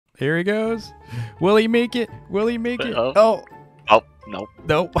Here he goes. Will he make it? Will he make it? Oh. Oh, Nope.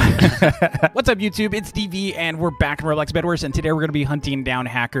 nope. What's up, YouTube? It's DV, and we're back in Roblox BedWars, and today we're going to be hunting down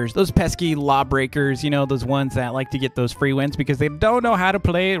hackers, those pesky lawbreakers, you know, those ones that like to get those free wins because they don't know how to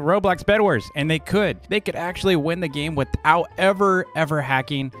play Roblox BedWars, and they could actually win the game without ever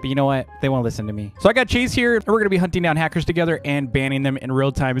hacking, but you know what? They won't listen to me. So I got Chase here, and we're going to be hunting down hackers together and banning them in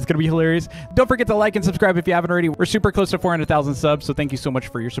real time. It's going to be hilarious. Don't forget to like and subscribe if you haven't already. We're super close to 400,000 subs, so thank you so much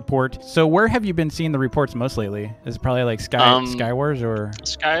for your support. So where have you been seeing the reports most lately? Is it probably like Skywars or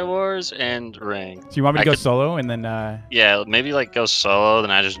Skywars and Ring. So you want me to go solo and then yeah, maybe like go solo,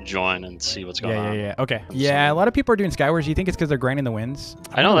 then I just join and see what's going on. Yeah. Okay. Yeah, a lot of people are doing Skywars. You think it's because they're grinding the wins?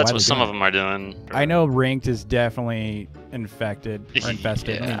 I know that's what some of them are doing. I know Ranked is definitely infected or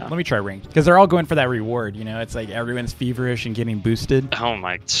infested. Yeah. Let me try Ranked because they're all going for that reward. You know, it's like everyone's feverish and getting boosted. Oh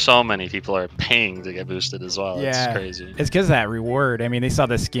my! So many people are paying to get boosted as well. Yeah, it's crazy. It's because of that reward. I mean, they saw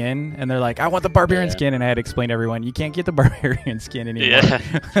the skin and they're like, "I want the barbarian skin," and I had to explain to everyone, "You can't get the barbarian skin anymore."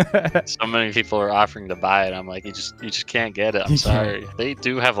 Yeah. So many people are offering to buy it. I'm like, you just can't get it. I'm sorry. They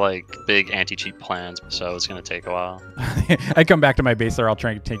do have like big anti-cheat plans, so it's gonna take a while. I come back to my base. They're all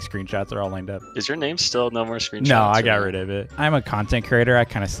trying to take screenshots. They're all lined up. Is your name still no more screenshots? No, I got rid of it. I'm a content creator. I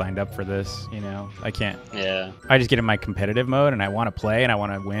kind of signed up for this. You know, I can't. Yeah. I just get in my competitive mode and I want to play and I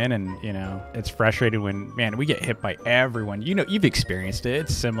want to win, and you know, it's frustrating when we get hit by everyone. You know, you've experienced it.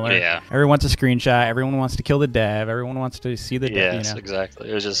 It's similar. Yeah. Everyone wants a screenshot. Everyone wants to kill the dev. Everyone wants to see the dev. Yes, you know? Exactly.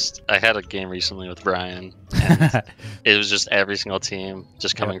 It was just I had a game recently with Brian. And it was just every single team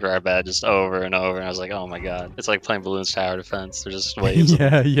just coming for our bed just over and over, and I was like, oh my god, it's like playing Balloons Tower Defense. They're just waves.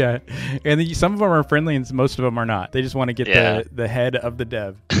 Yeah. And then some of them are friendly and most of them are not. They just want to get the head of the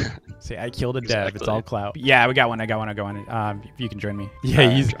dev. Say, I killed a dev. It's all clout. Yeah, I got one. If you can join me. Yeah,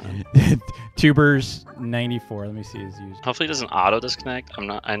 he's Tubers 94. Let me see his use. Hopefully, it doesn't auto disconnect.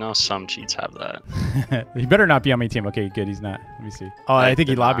 I know some cheats have that. He better not be on my team. Okay, good. He's not. Let me see. Oh, I think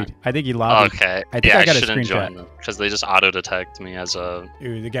he lobbied. Okay. I think I got a screenshot because they just auto detect me as a.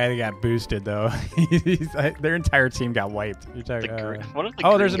 Ooh, the guy that got boosted though. Their entire team got wiped.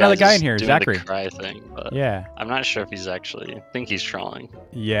 There's another guy in here, Zachary. The cry thing, but yeah. I'm not sure if he's actually. I think he's trolling.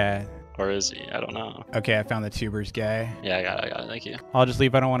 Yeah. Or is he? I don't know. Okay, I found the Tubers guy. Yeah, I got it. Thank you. I'll just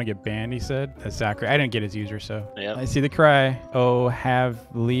leave. I don't want to get banned, he said. That's Zachary. I didn't get his user, so. Yeah. I see the cry. Oh, have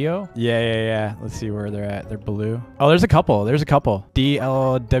Leo? Yeah. Let's see where they're at. They're blue. Oh, there's a couple.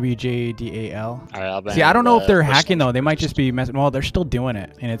 DLWJDAL. All right, I'll ban. See, I don't know if they're hacking, though. They might just be messing. Well, they're still doing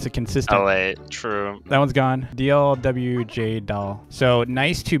it, and it's a consistent. Oh, wait. True. That one's gone. DLWJDAL. So,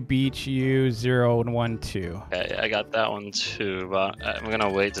 nice to beat you, 0 and 1, 2. Okay, I got that one, too, but I'm going to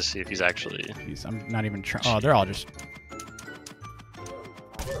wait to see if he's actually... I'm not even trying. Oh, they're all just...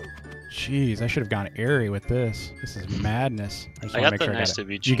 Jeez, I should have gone airy with this. This is madness. I just want to make sure I got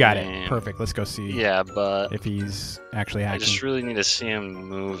it. You got it. Perfect. Let's go see. Yeah, but... if he's actually hacking. I just really need to see him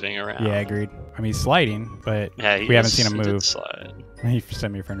moving around. Yeah, agreed. I mean, he's sliding, but we haven't seen him move. He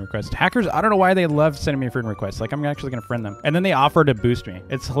sent me a friend request. Hackers, I don't know why they love sending me a friend request. Like, I'm actually going to friend them. And then they offer to boost me.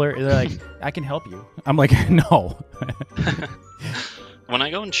 It's hilarious. They're like, I can help you. I'm like, no. When I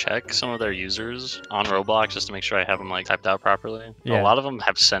go and check some of their users on Roblox just to make sure I have them like typed out properly, a lot of them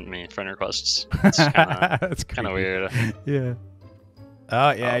have sent me friend requests. It's kind of weird. Yeah.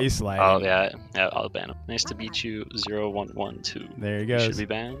 Oh, yeah, he's sliding. Oh, yeah, I'll ban him. Nice to beat you, 0112. There you go. Should be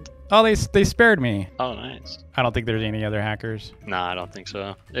banned. Oh, they spared me. Oh, nice. I don't think there's any other hackers. Nah, I don't think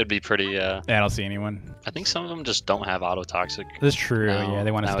so. It'd be pretty, Yeah, I don't see anyone. I think some of them just don't have auto-toxic. That's true, yeah,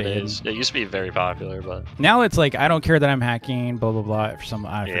 they want to stay in. It used to be very popular, but... now it's like, I don't care that I'm hacking, blah, blah, blah. For some,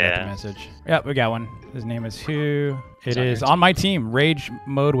 I forgot the message. Yep, we got one. His name is who? It is on my team. Rage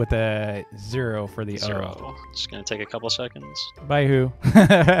mode with a 0 for the 0. O. Just gonna take a couple seconds. By who?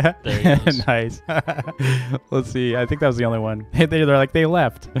 There he is. Nice. Let's see. I think that was the only one. They're like, they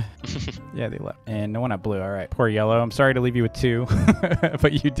left. Yeah, they left. And no one at blue. All right. Poor yellow. I'm sorry to leave you with 2,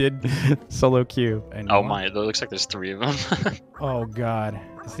 but you did solo queue. And oh my! It looks like there's 3 of them. Oh God.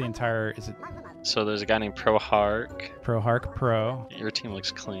 It's the entire. Is it? So there's a guy named ProHark. ProHark Pro. Your team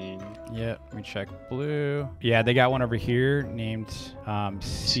looks clean. Yeah, let me check blue. Yeah, they got one over here named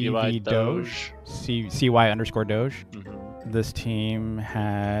CV Doge. CY_Doge. This team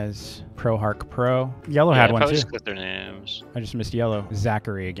has ProHark Pro. Yellow had one too. Just click their names. I just missed yellow.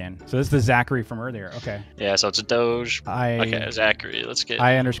 Zachary again. So this is the Zachary from earlier. Okay. Yeah, so it's a Doge. Okay, Zachary. Let's get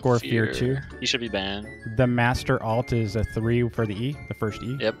I_Fear 2. He should be banned. The Master Alt is a 3 for the E, the first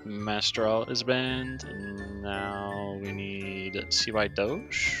E. Yep, Master Alt is banned. And now we need CY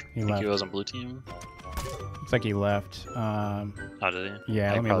Doge. I think he was on blue team. Looks like he left. Oh, did he?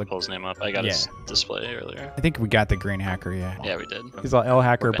 Yeah, I let me probably look. pull his name up. I got his display earlier. I think we got the green hacker, yeah. Yeah, we did. He's all L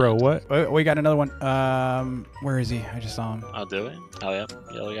hacker, We're bro. banned. What? Oh, we got another one. Where is he? I just saw him. Oh, do we? Oh, yeah.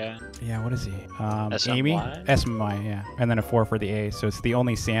 Yellow guy. Yeah, what is he? SMY? Amy? SMY, yeah. And then a 4 for the A, so it's the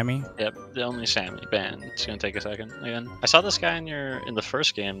only Sammy. Yep, the only Sammy banned. It's gonna take a second again. I saw this guy in the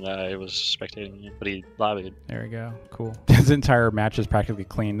first game that I was spectating, but he lobbied. There we go. Cool. His entire match is practically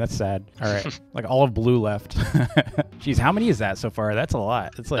clean. That's sad. All right. Like all of blue left. Jeez, how many is that so far? That's a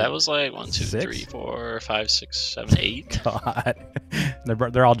lot. It's like That was like 1, 2, 6? 3, 4, 5, 6, 7, 8. God.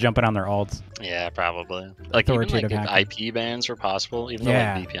 They're all jumping on their alts. Yeah, probably. Like even like Authoritative if hacking. IP bans were possible, even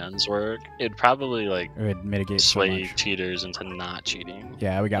Yeah. though like VPNs work, it'd probably like It would mitigate so sway much. cheaters into not cheating.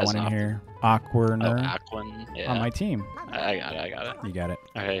 Yeah, we got That's one in not- here. Oh, Awkwarner Aquan. Yeah. on my team. I got it. You got it.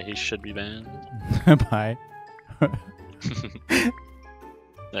 Okay, he should be banned. Bye.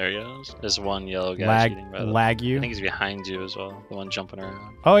 There he goes. There's one yellow guy Lag, cheating, by the way. lag I you. think he's behind you as well. The one jumping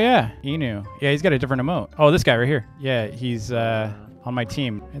around. Oh yeah, Inu. Yeah, he's got a different emote. Oh, this guy right here. Yeah, he's on my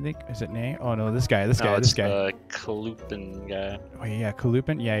team. I think is it Nay? Oh no, this guy. No, it's This guy. the Kalupin guy. Oh yeah,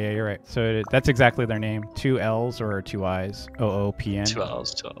 Kalupin. Yeah, you're right. So that's exactly their name. 2 L's or 2 I's. OOPN. 2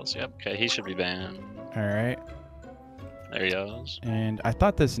 L's. Yep. Okay, he should be banned. All right. There he goes. And I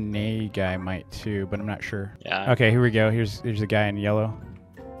thought this Nay guy might too, but I'm not sure. Yeah. Okay, here we go. Here's the guy in yellow.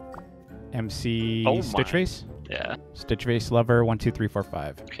 MC Oh my. Stitchface. Yeah. Stitchface lover 1 2 3 4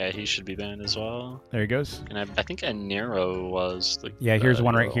 5. Okay, he should be banned as well. There he goes. And I think a Nero was the. Yeah, here's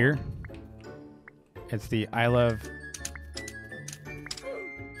one right yellow. here. It's the I love.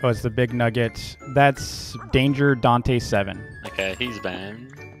 Oh, it's the big nugget. That's Danger Dante 7. Okay, he's banned.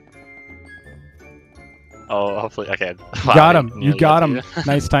 Oh, hopefully. Okay. You Wow, got him. You nearly got got him. you.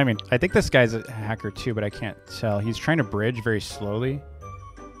 Nice timing. I think this guy's a hacker too, but I can't tell. He's trying to bridge very slowly,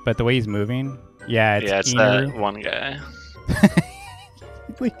 but the way he's moving, yeah, it's that Inu. one guy.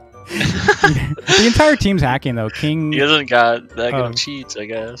 The entire team's hacking though. He hasn't got that good Oh. of cheats, I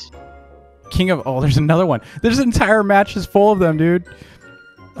guess. King of. Oh, there's another one. There's an entire match is full of them, dude.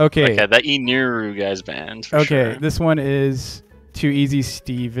 Okay. Okay, that Iniru guy's banned. For Okay, sure. this one is too easy,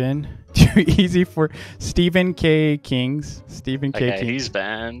 Steven. Too easy for Stephen K. Kings. Stephen K. Okay, Kings. he's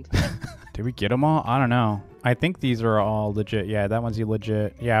banned. Did we get them all? I don't know. I think these are all legit. Yeah, that one's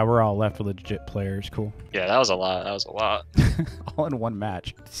legit. Yeah, we're all left with legit players. Cool. Yeah, that was a lot. That was a lot. All in one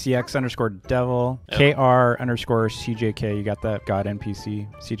match. CX_devil. Yep. KR_CJK. You got that? God NPC.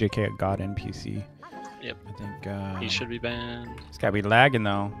 CJK God NPC. Yep. I think He should be banned. it's gotta be lagging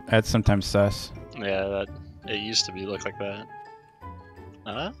though. That's sometimes sus. Yeah, that it used to be look like that.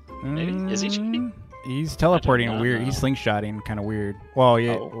 Maybe? Is he cheating? He's teleporting not weird. know. He's slingshotting kind of weird. Whoa,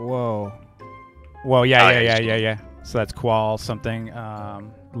 yeah. Oh. Whoa. Whoa, yeah, Oh, yeah, yeah, yeah, he's yeah, yeah. So that's Qual something.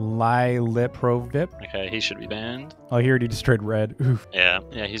 Liliprovip. Okay, he should be banned. Oh, he already destroyed red. Oof. Yeah,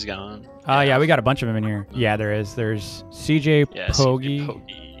 he's gone. Yeah, we got a bunch of them in here. Yeah, there is. There's CJ Yeah, Pogi.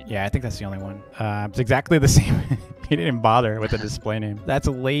 Poggy. Yeah, I think that's the only one. It's exactly the same. He didn't even bother with the display name. That's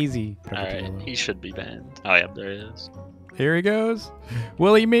lazy. Alright, he should be banned. Oh, yeah, there he is. Here he goes.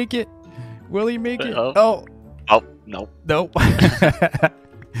 Will he make it? Will he make it? Oh. Oh, Oh, nope. nope. I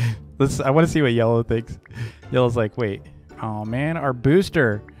want to see what Yellow thinks. Yellow's like, wait. Oh, man, our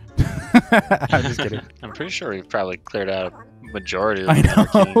booster. I'm just kidding. I'm pretty sure we've probably cleared out a majority of I our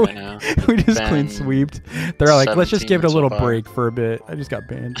team know. by now. We just clean Banned sweeped. They're like, let's just 17 give it a so little far. break for a bit. I just got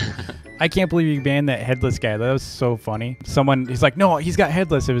banned. I can't believe you banned that headless guy. That was so funny. He's like, no, he's got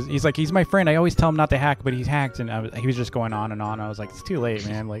headless. He's like, he's my friend. I always tell him not to hack, but he's hacked. And he was just going on and on. I was like, it's too late,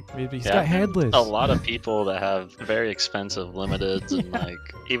 man. Like, he's got headless. A lot of people that have very expensive limiteds and like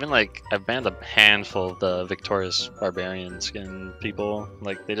even like I've banned a handful of the Victorious Barbarian skin people.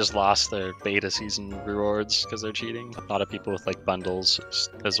 Like they just lost their beta season rewards because they're cheating. A lot of people with like bundles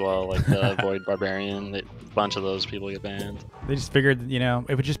as well, like the Void Barbarian. A bunch of those people get banned. They just figured,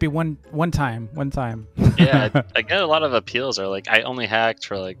 it would just be one time. Yeah, I get a lot of appeals are like I only hacked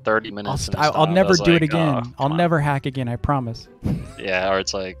for like 30 minutes. and I'll stuff. I never was do it like, again. oh, I'll come on. never hack again. I promise. Yeah, or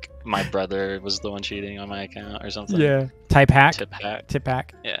it's like my brother was the one cheating on my account or something. Yeah. Type hack. Tip hack. Tip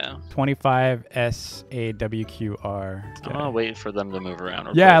hack. Yeah. 25 SAWQR. I'm gonna wait for them to move around.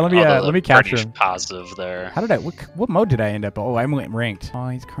 real Yeah, quick. let me, Although let me they're capture pretty him. Positive there. How did what mode did I end up? Oh, I went ranked. Oh,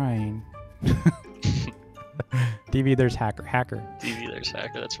 he's crying. DV, there's hacker. DV, there's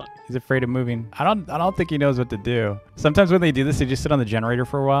hacker. That's fine. He's afraid of moving. I don't think he knows what to do. Sometimes when they do this, they just sit on the generator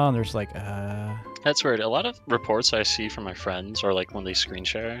for a while and they're just like, That's weird. A lot of reports I see from my friends, or like when they screen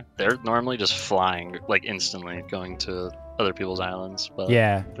share, they're normally just flying like instantly, going to other people's islands. But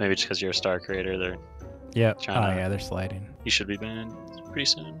yeah. maybe just because you're a star creator, Yep. Oh China. yeah, they're sliding. you should be banned pretty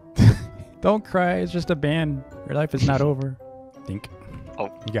soon. Don't cry. It's just a ban. Your life is not over. Think. Oh.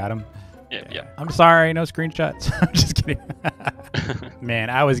 You got him. Yeah. I'm sorry, no screenshots. I'm just kidding. Man,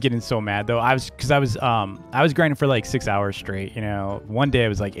 I was getting so mad though. I was grinding for like 6 hours straight. You know, one day it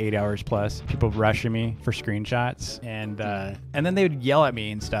was like 8 hours plus. People rushing me for screenshots, and then they would yell at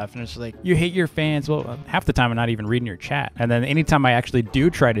me and stuff. And it's like, you hate your fans. Well, half the time I'm not even reading your chat. And then anytime I actually do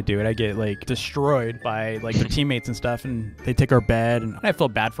try to do it, I get like destroyed by like their teammates and stuff. And they take our bed, and I feel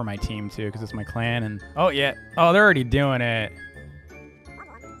bad for my team too because it's my clan. And oh they're already doing it.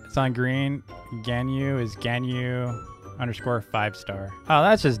 It's on green. Ganyu is Ganyu_5-star. Oh,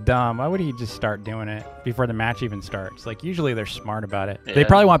 that's just dumb. Why would he just start doing it before the match even starts? Like, usually they're smart about it. Yeah. They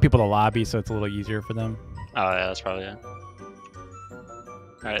probably want people to lobby, so it's a little easier for them. Oh, yeah, that's probably it.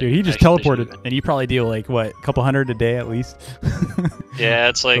 Right, dude, he just teleported, and you probably deal, like, what, a couple hundred a day at least? Yeah,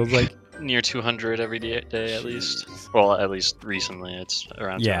 it's like near 200 every day at least. Well, at least recently, it's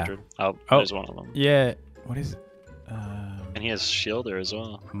around 200. Oh, there's one of them. Yeah. What is it? And he has Shielder as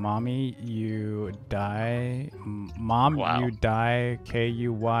well. Mommy, you die. Mom, you die.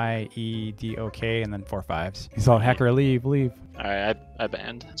 KUYEDOK, and then 4 5s. He's all, hacker, leave. Alright, I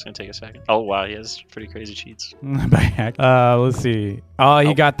banned. It's gonna take a second. Oh wow, he has pretty crazy cheats. Let's see. Oh,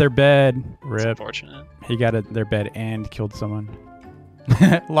 he got their bed. Rip. That's unfortunate. He got their bed and killed someone.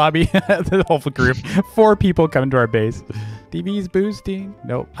 Lobby, the whole group. 4 people coming to our base. DB's boosting.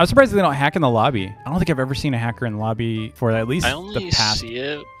 Nope. I'm surprised they don't hack in the lobby. I don't think I've ever seen a hacker in the lobby for at least the past see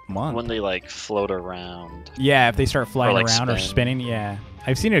it month. When they like float around. Yeah, if they start flying around or spinning. Yeah.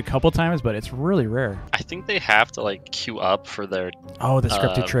 I've seen it a couple times, but it's really rare. I think they have to like queue up for their the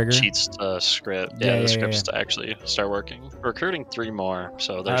scripted trigger cheats to script. Yeah, the scripts to actually start working. We're recruiting 3 more,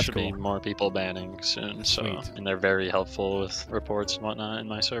 so there should be more people banning soon. So and they're very helpful with reports and whatnot in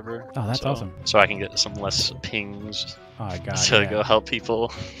my server. Oh, that's awesome. So I can get some less pings. Oh god. To go help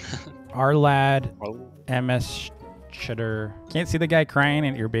people. Our lad, MS Cheddar. Can't see the guy crying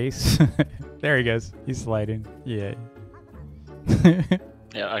at your base. There he goes. He's sliding. Yeah.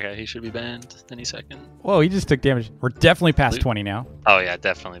 Yeah, okay, he should be banned any second. Whoa, he just took damage. We're definitely past 20 now. Oh yeah,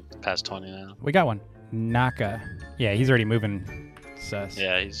 definitely past 20 now. We got one. Naka. Yeah, he's already moving. Sus.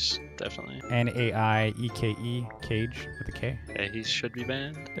 Yeah, he's definitely. NAIEKE, Cage with a K. Yeah, he should be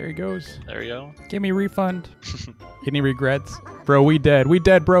banned. There he goes. There we go. Give me refund. Any regrets? Bro, we dead,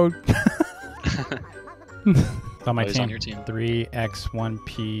 bro. On my team. On your team.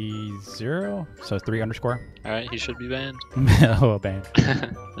 3x1p0, so 3 underscore. All right, he should be banned. Oh, banned.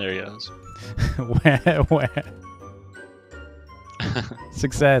 There he goes.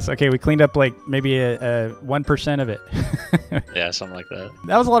 Success. Okay, we cleaned up like maybe a 1% of it. Yeah, something like that.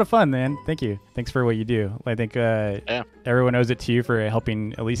 That was a lot of fun, man. Thank you. Thanks for what you do. I think everyone owes it to you for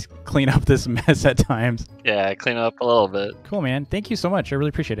helping at least clean up this mess at times. Yeah, clean up a little bit. Cool, man. Thank you so much. I really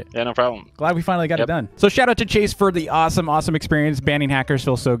appreciate it. Yeah, no problem. Glad we finally got it done. So shout out to Chase for the awesome experience. Banning hackers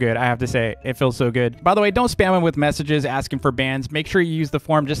feels so good. I have to say, it feels so good. By the way, don't spam him with messages asking for bans. Make sure you use the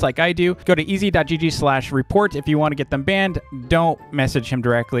form just like I do. Go to easy.gg/report if you want to get them banned. Don't message him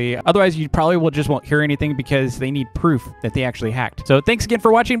directly. Otherwise, you probably won't hear anything because they need proof that they actually hacked. So thanks again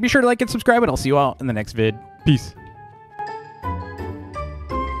for watching. Be sure to like and subscribe, and I'll see you all in the next vid. Peace.